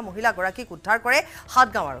হৈ থকা মহিলাগৰাকীক উদ্ধাৰ কৰে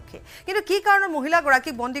হাতগাঁও আৰক্ষীয়ে কিন্তু কি কাৰণত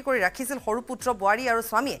মহিলাগৰাকীক বন্দী কৰি ৰাখিছিল সৰু পুত্ৰ বোৱাৰী আৰু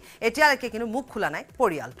স্বামীয়ে এতিয়ালৈকে কিন্তু মুখ খোলা নাই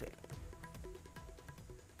পৰিয়ালটোৱে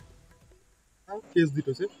কেছ দি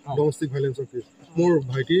থৈছে ডমেষ্টিক ভাইলেন্সৰ কেছ মোৰ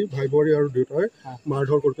ভাইটি ভাই বোৱাৰী আৰু দেউতাই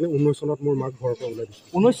মাৰধৰ কৰি কিনে 19 চনত মোৰ মাক ঘৰৰ পৰা ওলাই দিছে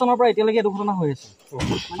 19 চনৰ পৰা এতিয়ালৈকে এইটো ঘটনা হৈ আছে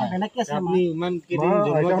মানে বেলেগ কেছ আপুনি ইমান কেদিন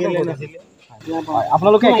জন্ম কেলে নাছিলে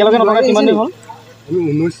আপোনালোকে একেলগে নথকা কিমান দিন হ'ল আমি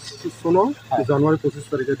 19 চনৰ জানুৱাৰী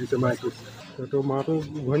 25 তাৰিখে দিছে মায়ে কৈছে তো মাটো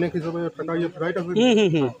ঘৈণীয়েক হিচাপে থকা ইয়াত ৰাইট আছে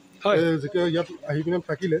যেতিয়া ইয়াত আহি কিনে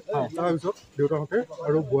থাকিলে তাৰপিছত দেউতাহঁতে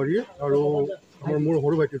আৰু বোৱাৰীয়ে আৰু মোৰ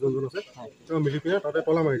সৰু ভাইটি যোনজন আছে তেওঁ মিলি পিনে তাতে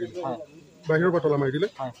তলা মাৰি দিলে বাহিৰৰ পৰা তলা মাৰি দিলে,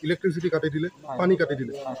 ইলেক্ট্ৰিচিটি কাটি দিলে, পানী কাটি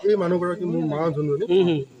দিলে। এই মানুহগৰাকী মোৰ মা যোনজনী,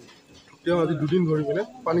 তেওঁ আজি 2 দিন ধৰি কিনে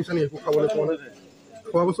পানী চানী একো খাবলৈ পোৱা নাই।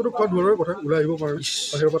 খোৱা বস্তুটো খোৱা দূৰৰে কথা, ওলাই আহিব পৰা নাই,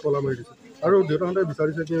 বাহিৰৰ পৰা তলা মাৰি দিছে। আৰু দেউতাহঁতে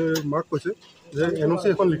বিচাৰিছে কি মাক কৈছে যে NOC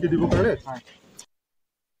এখন লিখি দিব কাৰণে।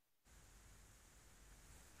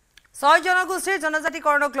 6 জনগোষ্ঠীৰ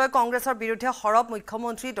জনজাতিকৰণক লৈ কংগ্ৰেছৰ বিৰুদ্ধে সৰব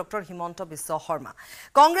মুখ্যমন্ত্ৰী ডক্টৰ হিমন্ত বিশ্ব শৰ্মা।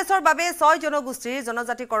 কংগ্ৰেছৰ বাবে 6 জনগোষ্ঠীৰ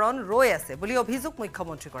জনজাতিকৰণ ৰৈ আছে বুলি অভিযোগ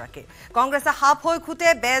মুখ্যমন্ত্ৰীগৰাকীৰ। কংগ্ৰেছে সাপ হৈ খুটে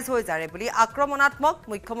বেজ হৈ জাৰে বুলি আক্ৰমণাত্মক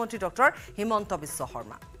মুখ্যমন্ত্ৰী ডক্টৰ হিমন্ত বিশ্ব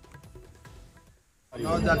শৰ্মা।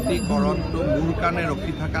 জনজাতিকৰণটো মোৰ কাৰণে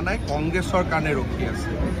ৰখি থকা নাই, কংগ্ৰেছৰ কাৰণে ৰখি আছে।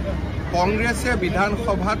 কংগ্ৰেছে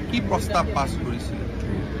বিধানসভাত কি প্ৰস্তাৱ পাছ কৰিছিল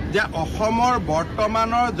যে অসমৰ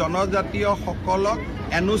বৰ্তমানৰ জনজাতীয়সকলক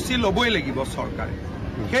NOC ল'বই লাগিব চৰকাৰে।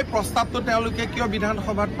 সেই প্ৰস্তাৱটো তেওঁলোকে কিয়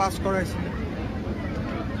বিধানসভাত পাছ কৰাইছিলে?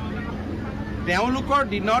 তেওঁলোকৰ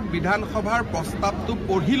দিনত বিধানসভাৰ প্ৰস্তাৱটো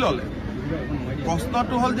পঢ়ি ল'লে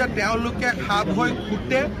প্ৰশ্নটো হ'ল যে তেওঁলোকে সাপ হৈ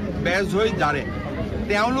খুটে বেজ হৈ জাৰে।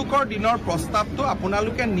 তেওঁলোকৰ দিনৰ প্ৰস্তাৱটো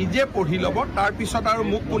আপোনালোকে নিজে পঢ়ি ল'ব, তাৰপিছত আৰু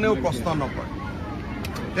মোক কোনেও প্ৰশ্ন নকৰে।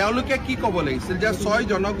 তেওঁলোকে কি ক'ব লাগিছিল যে 6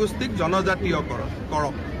 জনগোষ্ঠীক জনজাতীয়কৰণ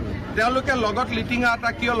কৰক। তেওঁলোকে লগত লিটিঙা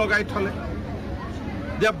এটা কিয় লগাই থলে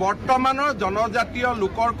যে বৰ্তমানৰ জনজাতীয়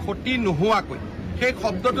লোকৰ ক্ষতি নোহোৱাকৈ সেই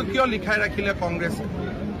শব্দটো কিয় লিখাই ৰাখিলে কংগ্ৰেছে?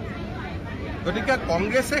 গতিকে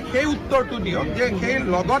কংগ্ৰেছে সেই উত্তৰটো দিয়ক যে সেই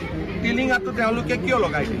লগত টিলিঙাটো তেওঁলোকে কিয়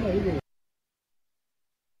লগাই দিলে।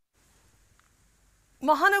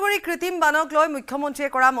 মহানগৰী কৃত্ৰিম বানক লৈ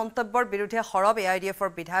মুখ্যমন্ত্ৰীয়ে কৰা মন্তব্যৰ বিৰুদ্ধে সৰব AIDFৰ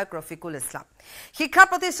বিধায়ক ৰফিকুল ইছলাম। শিক্ষা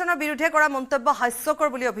প্ৰতিষ্ঠানৰ বিৰুদ্ধে কৰা মন্তব্য হাস্যকৰ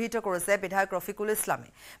বুলি অভিহিত কৰিছে বিধায়ক ৰফিকুল ইছলামে।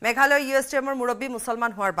 মেঘালয় USTMৰ মুৰব্বী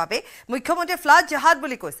মুছলমান হোৱাৰ বাবে মুখ্যমন্ত্ৰীয়ে ফ্লাড জেহাদ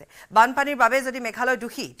বুলি কৈছে। বানপানীৰ বাবে যদি মেঘালয়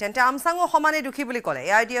দোষী তেন্তে আমচাঙো সমানে দোষী বুলি ক'লে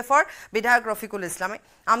AIDFৰ বিধায়ক ৰফিকুল ইছলামে।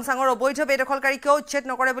 আমচাঙৰ অবৈধ বেদখলকাৰী কিয় উচ্ছেদ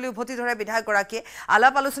নকৰে বুলি উভতি ধৰে বিধায়কগৰাকীয়ে।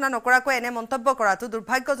 আলাপ আলোচনা নকৰাকৈ এনে মন্তব্য কৰাটো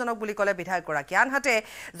দুৰ্ভাগ্যজনক বুলি ক'লে বিধায়কগৰাকীয়ে। আনহাতে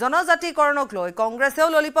জনজাতিকৰণক লৈ কংগ্ৰেছেও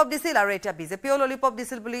ললিপপ দিছিল আৰু এতিয়া বিজেপিও ললিপপ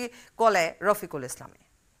দিছিল বুলি ক'লে ৰফিকুল ইছলামে।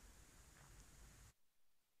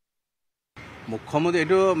 মুখ্যমন্ত্ৰী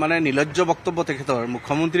এইটো মানে নিলজ্জ বক্তব্য তেখেতৰ।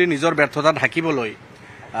 মুখ্যমন্ত্ৰী নিজৰ ব্যৰ্থতা ঢাকিবলৈ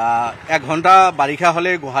 1 ঘণ্টা বাৰিষা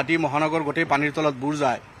হ'লে গুৱাহাটী মহানগৰ গোটেই পানীৰ তলত বুৰ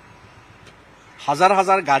যায়। হাজাৰ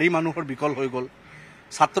হাজাৰ গাড়ী মানুহৰ বিকল হৈ গ'ল।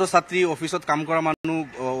 ছাত্ৰ ছাত্ৰী, অফিচত কাম কৰা মানুহ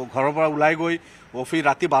ঘৰৰ পৰা ওলাই গৈ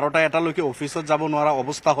ৰাতি 12টা 1টালৈকে অফিচত যাব নোৱাৰা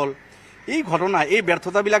অৱস্থা হ'ল। এই ঘটনা, এই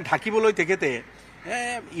ব্যৰ্থতাবিলাক ঢাকিবলৈ তেখেতে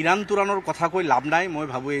ইৰাণ তুৰাণৰ কথা কৈ লাভ নাই, মই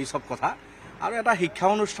ভাবোঁ এই চব কথা। আৰু এটা শিক্ষা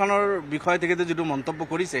অনুষ্ঠানৰ বিষয়ে তেখেতে যিটো মন্তব্য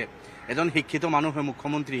কৰিছে এজন শিক্ষিত মানুহে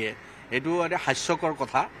মুখ্যমন্ত্ৰীয়ে, এইটো এটা হাস্যকৰ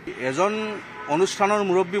কথা। এজন অনুষ্ঠানৰ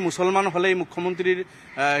মুৰব্বী মুছলমান হ'লেই মুখ্যমন্ত্ৰীৰ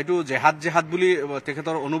এইটো জেহাদ বুলি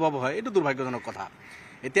তেখেতৰ অনুভৱ হয়, এইটো দুৰ্ভাগ্যজনক কথা।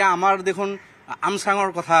 এতিয়া আমাৰ দেখোন আমচাঙৰ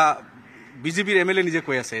কথা বিজেপিৰ MLA নিজে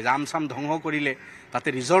কৈ আছে যে আমচাম ধ্বংস কৰিলে, তাতে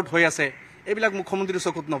ৰিজৰ্ট হৈ আছে। এইবিলাক মুখ্যমন্ত্ৰীৰ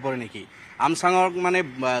চকুত নপৰে নেকি? আমচাঙক মানে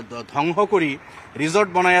ধ্বংস কৰি ৰিজৰ্ট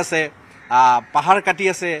বনাই আছে, পাহাৰ কাটি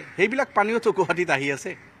আছে, সেইবিলাক পানীওতো গুৱাহাটীত আহি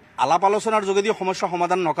আছে। আলাপ আলোচনাৰ যোগেদি সমস্যা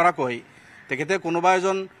সমাধান নকৰাকৈ তেখেতে কোনোবা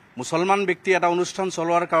এজন মুছলমান ব্যক্তি এটা অনুষ্ঠান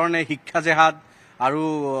চলোৱাৰ কাৰণে শিক্ষা জেহাদ আৰু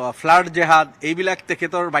ফ্লাড জেহাদ, এইবিলাক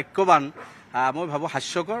তেখেতৰ বাক্যবান মই ভাবোঁ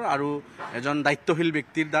হাস্যকৰ। আৰু এজন দায়িত্বশীল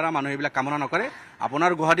ব্যক্তিৰ দ্বাৰা মানুহে এইবিলাক কামনা নকৰে।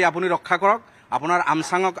 আপোনাৰ গুৱাহাটী আপুনি ৰক্ষা কৰক, আপোনাৰ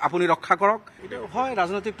আমচাঙক আপুনি ৰক্ষা কৰক। এইটো হয়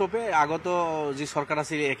ৰাজনৈতিক টোপে। আগত যি চৰকাৰ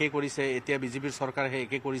আছিল একে কৰিছে, এতিয়া বিজেপিৰ চৰকাৰে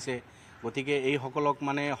একে কৰিছে। গতিকে এইসকলক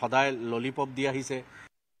মানে সদায় ললিপপ দি আহিছে।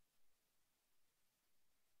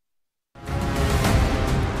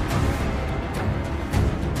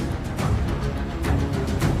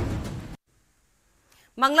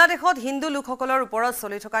 বাংলাদেশত হিন্দু লোকসকলৰ ওপৰত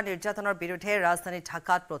চলি থকা নিৰ্যাতনৰ বিৰুদ্ধে ৰাজধানী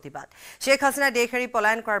ঢাকাত প্ৰতিবাদ। শেখ হাছিনাই দেশ এৰি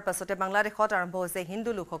পলায়ন কৰাৰ পাছতে বাংলাদেশত আৰম্ভ হৈছে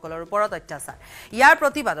হিন্দু লোকসকলৰ ওপৰত অত্যাচাৰ। ইয়াৰ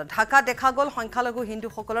প্ৰতিবাদত ঢাকাত দেখা গ'ল সংখ্যালঘু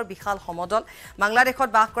হিন্দুসকলৰ বিশাল সমদল। বাংলাদেশত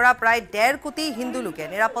বাস কৰা প্ৰায় 1.5 কোটি হিন্দু লোকে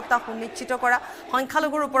নিৰাপত্তা সুনিশ্চিত কৰা,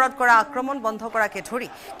 সংখ্যালঘুৰ ওপৰত কৰা আক্ৰমণ বন্ধ কৰাকে ধৰি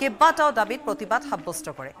কেইবাটাও দাবীত প্ৰতিবাদ সাব্যস্ত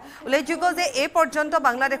কৰে। উল্লেখযোগ্য যে এই পৰ্যন্ত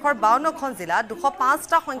বাংলাদেশৰ 52খন জিলাত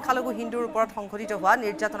 205টা সংখ্যালঘু হিন্দুৰ ওপৰত সংঘটিত হোৱা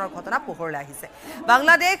নিৰ্যাতনৰ ঘটনা পোহৰলৈ আহিছে।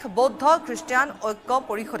 বাংলাদেশ বৌদ্ধ খ্ৰীষ্টিয়ান ঐক্য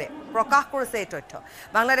পৰিষদে প্ৰকাশ কৰিছে এই তথ্য।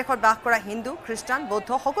 বাংলাদেশত বাস কৰা হিন্দু, খ্ৰীষ্টান, বৌদ্ধ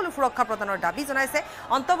সকলো সুৰক্ষা প্ৰদানৰ দাবী জনাইছে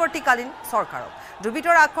অন্তৱৰ্তীকালীন চৰকাৰক।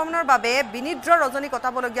 দুৰ্বৃত্তৰ আক্ৰমণৰ বাবে বিনিদ্ৰ ৰজনী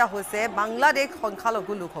কটাবলগীয়া হৈছে বাংলাদেশ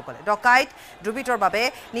সংখ্যালঘু লোকসকলে। ডকাইত দুৰ্বৃত্তৰ বাবে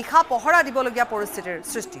নিশা পহৰা দিবলগীয়া পৰিস্থিতিৰ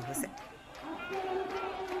সৃষ্টি হৈছে।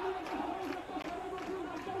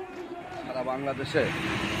 সারা বাংলাদেশে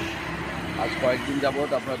আজ কয়েকদিন যাবৎ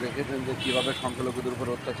আপনারা দেখেছেন যে কীভাবে সংখ্যালঘুদের উপর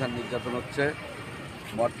অত্যাচার নির্যাতন হচ্ছে।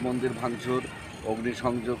 মঠ মন্দির ভাঙচুর,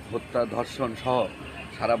 অগ্নিসংযোগ, হত্যা, ধর্ষণ সহ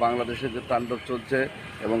সারা বাংলাদেশে যে তাণ্ডব চলছে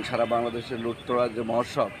এবং সারা বাংলাদেশের লুটতরার যে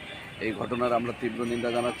মহোৎসব, এই ঘটনার আমরা তীব্র নিন্দা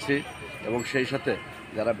জানাচ্ছি এবং সেই সাথে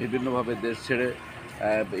যারা বিভিন্নভাবে দেশ ছেড়ে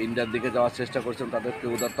ইন্ডিয়ার দিকে যাওয়ার চেষ্টা করছেন তাদেরকে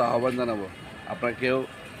উদাত্ত আহ্বান জানাবো, আপনারা কেউ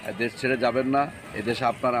দেশ ছেড়ে যাবেন না। এদেশে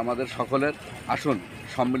আপনার আমাদের সকলের, আসুন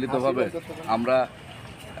সম্মিলিতভাবে আমরা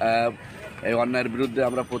এই অন্যায়ের বিরুদ্ধে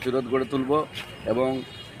আমরা প্রতিরোধ গড়ে তুলব এবং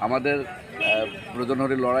আমাদের প্রয়োজন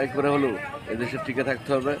হলে লড়াই করে হলেও এদেশে টিকে থাকতে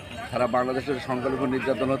হবে। সারা বাংলাদেশের সংখ্যালঘু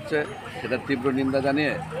নির্যাতন হচ্ছে, সেটা তীব্র নিন্দা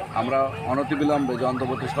জানিয়ে আমরা অনতিবিলম্বে যে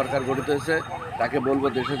অন্তর্বর্তী সরকার গঠিত হয়েছে তাকে বলবো,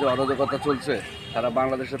 দেশে যে অরাজকতা চলছে, সারা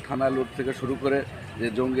বাংলাদেশের থানা লুট থেকে শুরু করে যে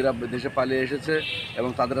জঙ্গিরা দেশে পালিয়ে এসেছে এবং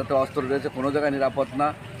তাদের হাতে অস্ত্র রয়েছে, কোনো জায়গায় নিরাপদ না।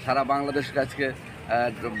 সারা বাংলাদেশকে আজকে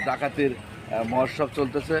ডাকাতির মহোৎসব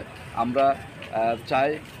চলতেছে। আমরা চাই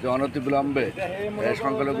যে অনতিবিলম্বে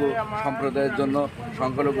সংখ্যালঘু সম্প্রদায়ের জন্য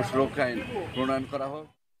সংখ্যালঘু সুরক্ষা আইন প্রণয়ন করা হোক।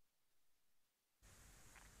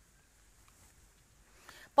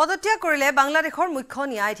 পদত্যাগ কৰিলে বাংলাদেশৰ মুখ্য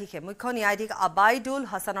ন্যায়াধীশ আবাইদুল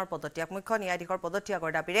হাছানৰ পদত্যাগ। মুখ্য ন্যায়াধীশৰ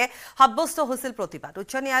পদত্যাগৰ দাবীৰে সাব্যস্ত হৈছিল প্ৰতিবাদ।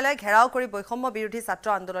 উচ্চ ন্যায়ালয়ে ঘেৰাও কৰি বৈষম্য বিৰোধী ছাত্ৰ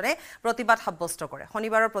আন্দোলনে প্ৰতিবাদ সাব্যস্ত কৰে।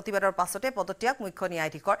 শনিবাৰৰ প্ৰতিবাদৰ পাছতে পদত্যাগ মুখ্য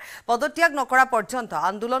ন্যায়াধীশৰ। পদত্যাগ নকৰা পৰ্যন্ত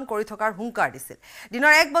আন্দোলন কৰি থকাৰ হুংকাৰ দিছিল।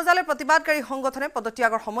 দিনৰ 1 বজালৈ প্ৰতিবাদকাৰী সংগঠনে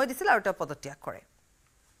পদত্যাগৰ সময় দিছিল আৰু তেওঁ পদত্যাগ কৰে।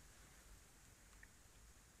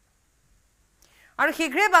 আৰু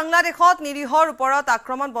শীঘ্ৰে বাংলাদেশত নিৰীহৰ ওপৰত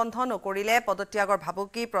আক্ৰমণ বন্ধ নকৰিলে পদত্যাগৰ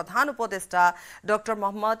ভাবুকি প্ৰধান উপদেষ্টা ডক্টৰ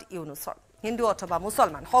মোহাম্মদ ইউনুছৰ। হিন্দু অথবা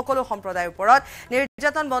মুছলমান সকলো সম্প্ৰদায়ৰ ওপৰত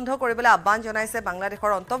নিৰ্যাতন বন্ধ কৰিবলৈ আহ্বান জনাইছে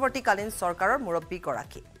বাংলাদেশৰ অন্তৰ্বৰ্তীকালীন চৰকাৰৰ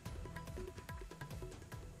মুৰব্বীগৰাকী।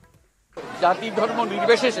 জাতি ধর্ম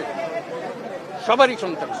নির্বিশেষে সবারই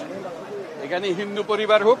সন্তান, এখানে হিন্দু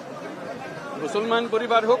পরিবার হোক, মুসলমান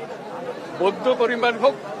পরিবার হোক, বৌদ্ধ পরিবার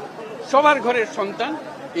হোক, সবার ঘরের সন্তান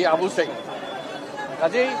এই আবু সাঈদ।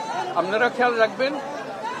 কাজেই আপনারা খেয়াল রাখবেন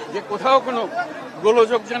যে কোথাও কোনো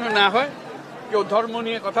গোলযোগ যেন না হয়, কেউ ধর্ম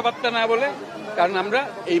নিয়ে কথাবার্তা না বলে, কারণ আমরা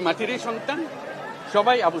এই মাটিরই সন্তান,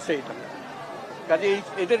 সবাই আবু সাঈদ। কাজেই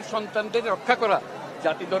এদের সন্তানদের রক্ষা করা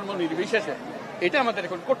জাতি ধর্ম নির্বিশেষে এটা আমাদের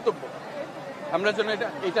এখন কর্তব্য। আমরা যেন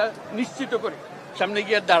এটা নিশ্চিত করি, সামনে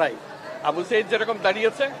গিয়ে দাঁড়াই। আবু সাঈদ যেরকম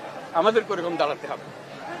দাঁড়িয়েছে আমাদের ওরকম দাঁড়াতে হবে।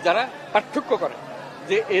 যারা পার্থক্য করে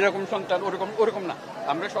যে এরকম সন্তান ওরকম না,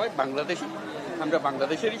 আমরা সবাই বাংলাদেশি, আমরা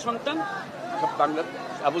বাংলাদেশেরই সন্তান।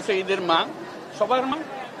 আবু সাঈদের মা সবার মা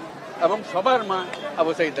এবং সবার মা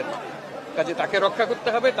আবু সাঈদের মা। কাজে তাকে রক্ষা করতে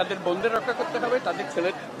হবে, তাদের বোনদের রক্ষা করতে হবে, তাদের ছেলে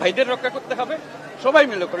ভাইদের রক্ষা করতে হবে, সবাই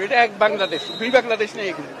মিলে করে। এটা এক বাংলাদেশ, দুই বাংলাদেশ নেই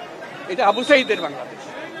এখানে, এটা আবু সাঈদের বাংলাদেশ।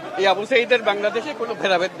 এই আবু সাঈদের বাংলাদেশে কোনো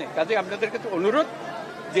ভেদাভেদ নেই। কাজে আপনাদের কাছে অনুরোধ,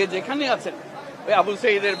 যে যেখানে আছেন ওই আবু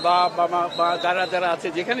সাঈদের বা যারা যারা আছে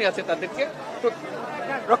যেখানে আছে তাদেরকে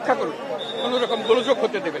রক্ষা করুন, কোনো রকম গোলযোগ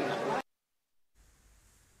হতে দেবেন না।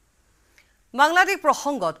 বাংলাদেশ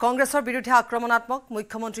প্ৰসংগত কংগ্ৰেছৰ বিৰুদ্ধে আক্ৰমণাত্মক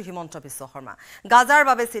মুখ্যমন্ত্ৰী হিমন্ত বিশ্ব শৰ্মা। গাজাৰ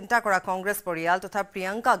বাবে চিন্তা কৰা কংগ্ৰেছ পৰিয়াল তথা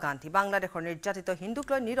প্ৰিয়ংকা গান্ধী বাংলাদেশৰ নিৰ্যাতিত হিন্দুক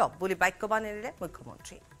লৈ নীৰৱ বুলি বাক্যবান এৰিলে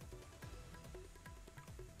মুখ্যমন্ত্ৰী।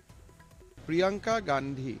 प्रियंका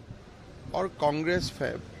गांधी और कांग्रेस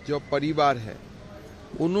फैब जो परिवार है,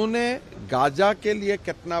 उन्होंने गाजा के लिए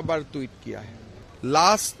कितना बार ट्वीट किया है।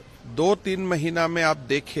 लास्ट 2-3 महीना में आप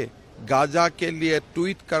देखें, गाजा के लिए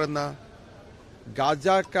ट्वीट करना,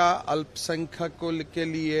 गाजा का अल्पसंख्यकों के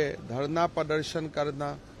लिए धरना प्रदर्शन करना,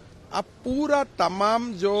 अब पूरा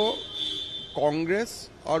तमाम जो कांग्रेस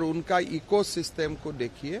और उनका इकोसिस्टम को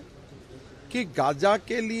देखिए कि गाजा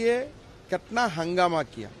के लिए कितना हंगामा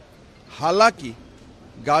किया। हालांकि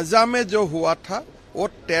गाजा में जो हुआ था वो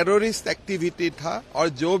टेररिस्ट एक्टिविटी था और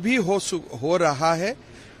जो भी हो रहा है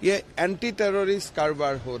ये एंटी टेररिस्ट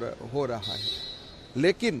कारोबार हो रहा है।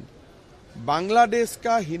 लेकिन बांग्लादेश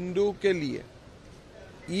का हिंदू के लिए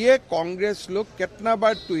ये कांग्रेस लोग कितना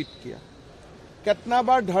बार ट्वीट किया, कितना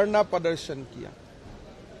बार धरना प्रदर्शन किया।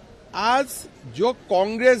 आज जो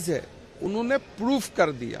कांग्रेस है उन्होंने प्रूफ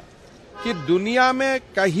कर दिया कि दुनिया में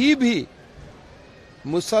कहीं भी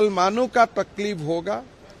मुसलमानों का तकलीफ होगा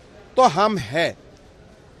तो हम हैं,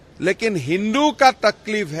 लेकिन हिंदू का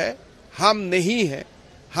तकलीफ है हम नहीं है।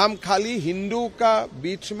 हम खाली हिंदू का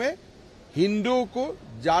बीच में हिंदू को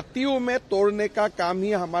जातियों में तोड़ने का काम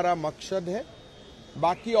ही हमारा मकसद है,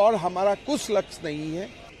 बाकी और हमारा कुछ लक्ष्य नहीं है।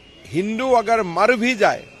 हिंदू अगर मर भी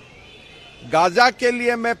जाए, गाजा के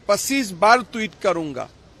लिए मैं 25 बार ट्वीट करूंगा,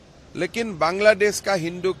 लेकिन बांग्लादेश का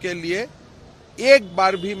हिंदू के लिए एक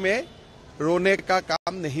बार भी मैं रोने का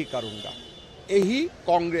काम नहीं करूंगा। यही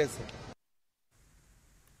कांग्रेस है।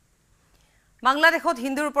 বাংলাদেশত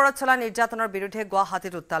হিন্দুৰ ওপৰত চলা নিৰ্যাতনৰ বিৰুদ্ধে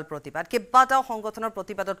গুৱাহাটীত উত্তাল প্ৰতিবাদ। কেইবাটাও সংগঠনৰ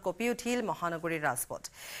প্ৰতিবাদত কঁপি উঠিল মহানগৰীৰ ৰাজপথ।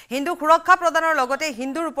 হিন্দু সুৰক্ষা প্ৰদানৰ লগতে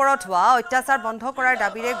হিন্দুৰ ওপৰত হোৱা অত্যাচাৰ বন্ধ কৰাৰ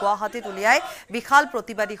দাবীৰে গুৱাহাটীত উলিয়াই বিশাল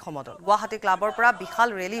প্ৰতিবাদী সমদল। গুৱাহাটী ক্লাবৰ পৰা বিশাল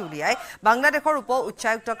ৰেলী উলিয়াই বাংলাদেশৰ উপ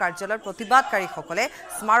উচ্চায়ুক্ত কাৰ্যালয়ৰ প্ৰতিবাদকাৰীসকলে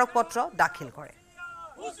স্মাৰক পত্ৰ দাখিল কৰে।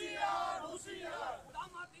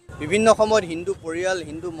 বিভিন্ন সময়ত হিন্দু পৰিয়াল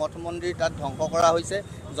হিন্দু মঠ মন্দিৰ তাত ধ্বংস কৰা হৈছে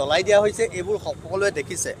জ্বলাই দিয়া হৈছে এইবোৰ সকলোৱে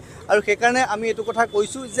দেখিছে আৰু সেইকাৰণে আমি এইটো কথা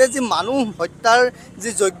কৈছোঁ যে যি মানুহ হত্যাৰ যি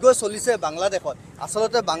যজ্ঞ চলিছে বাংলাদেশত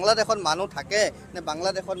আচলতে বাংলাদেশত মানুহ থাকে নে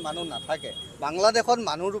বাংলাদেশত মানুহ নাথাকে বাংলাদেশত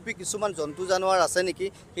মানুহৰূপী কিছুমান জন্তু জানোৱাৰ আছে নেকি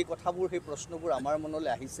সেই কথাবোৰ সেই প্ৰশ্নবোৰ আমাৰ মনলৈ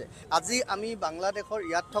আহিছে আজি আমি বাংলাদেশৰ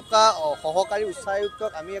ইয়াত থকা সহকাৰী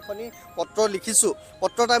উচ্চায়ুক্তক আমি এখনি পত্ৰ লিখিছোঁ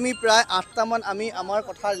পত্ৰত আমি প্ৰায় 8টা মান আমি আমাৰ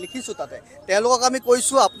কথা লিখিছোঁ তাতে তেওঁলোকক আমি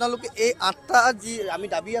কৈছোঁ আপোনালোকে এই 8টা যি আমি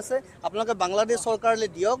দাবী আছে আপোনালোকে বাংলাদেশ চৰকাৰলৈ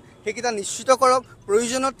দিয়ক সেইকেইটা নিশ্চিত কৰক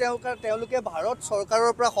প্ৰয়োজনত তেওঁলোকে ভাৰত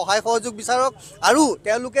চৰকাৰৰ পৰা সহায় সহযোগ বিচাৰক আৰু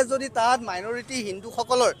তেওঁলোকে যদি তাত মাইনৰিটি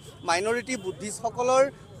হিন্দুসকলৰ মাইনৰিটি বুদ্ধিষ্টসকলৰ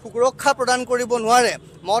সুৰক্ষা প্ৰদান কৰিব নোৱাৰে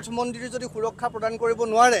মঠ মন্দিৰ যদি সুৰক্ষা প্ৰদান কৰিব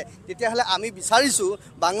নোৱাৰে তেতিয়াহ'লে আমি বিচাৰিছোঁ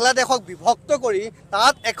বাংলাদেশক বিভক্ত কৰি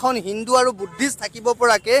তাত এখন হিন্দু আৰু বুদ্ধিষ্ট থাকিব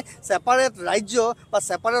পৰাকৈ ছেপাৰেট ৰাজ্য বা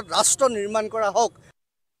ছেপাৰেট ৰাষ্ট্ৰ নিৰ্মাণ কৰা হওক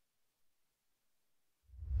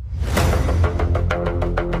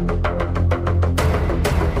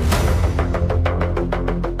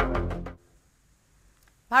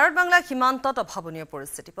ভাৰত বাংলা সীমান্তত অভাৱনীয়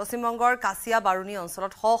পৰিস্থিতি পশ্চিমবংগৰ কাছিয়া বাৰুনী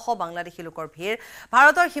অঞ্চলত শ বাংলাদেশী লোকৰ ভিৰ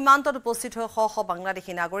ভাৰতৰ সীমান্তত উপস্থিত হৈ শ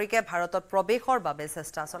বাংলাদেশী নাগৰিকে ভাৰতত প্ৰৱেশৰ বাবে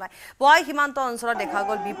চেষ্টা চলায় পুৱাই সীমান্ত অঞ্চলত দেখা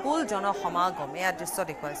গ'ল বিপুল জনসমাগম এয়া দৃশ্য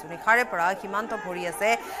দেখুৱাইছো নিশাৰে পৰা সীমান্ত ভৰি আছে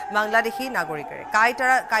বাংলাদেশী নাগৰিকেৰে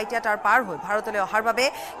কাইটিয়া তাৰ পাৰ হৈ ভাৰতলৈ অহাৰ বাবে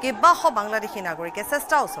কেইবাশ বাংলাদেশী নাগৰিকে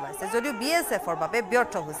চেষ্টাও চলাইছে যদিও বিএছএফৰ বাবে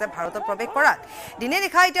ব্যৰ্থ হৈছে ভাৰতত প্ৰৱেশ কৰাত দিনে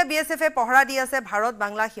নিশা এতিয়া বিএছএফে পহৰা দি আছে ভাৰত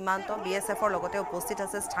বাংলা সীমান্ত বিএছএফৰ লগতে উপস্থিত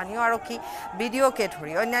আছে স্থানীয় আৰক্ষী ভিডিঅ'কে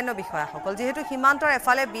ধৰি অন্যান্য বিষয়াসকল যেহেতু সীমান্তৰ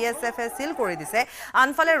এফালে বিএছএফে সিল কৰি দিছে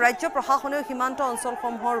আনফালে ৰাজ্য প্ৰশাসনেও সীমান্ত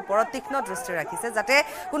অঞ্চলসমূহৰ ওপৰত তীক্ষ্ণ দৃষ্টি ৰাখিছে যাতে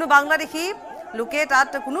কোনো বাংলাদেশী লোকে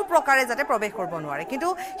তাত কোনো প্ৰকাৰে যাতে প্ৰৱেশ কৰিব নোৱাৰে কিন্তু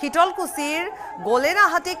শীতলকুছিৰ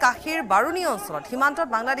গোলেনাহাটি কাশীৰ বাৰুনী অঞ্চলত সীমান্তত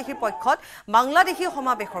বাংলাদেশীৰ পক্ষত বাংলাদেশী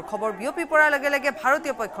সমাৱেশৰ খবৰ বিয়পি পৰাৰ লগে লগে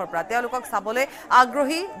ভাৰতীয় পক্ষৰ পৰা তেওঁলোকক চাবলৈ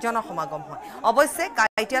আগ্ৰহী জনসমাগম হয় অৱশ্যে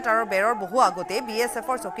কাইটিয়া তাৰৰ বেৰৰ বহু আগতে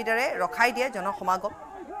বিএছএফৰ চকীদাৰে ৰখাই দিয়ে জনসমাগম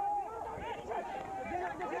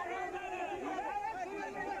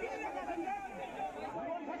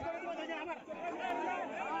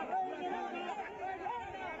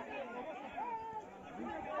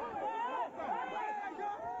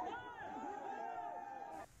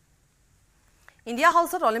ইণ্ডিয়া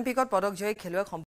হাউচত অলিম্পিকত পদক জয়ী খেলুৱৈক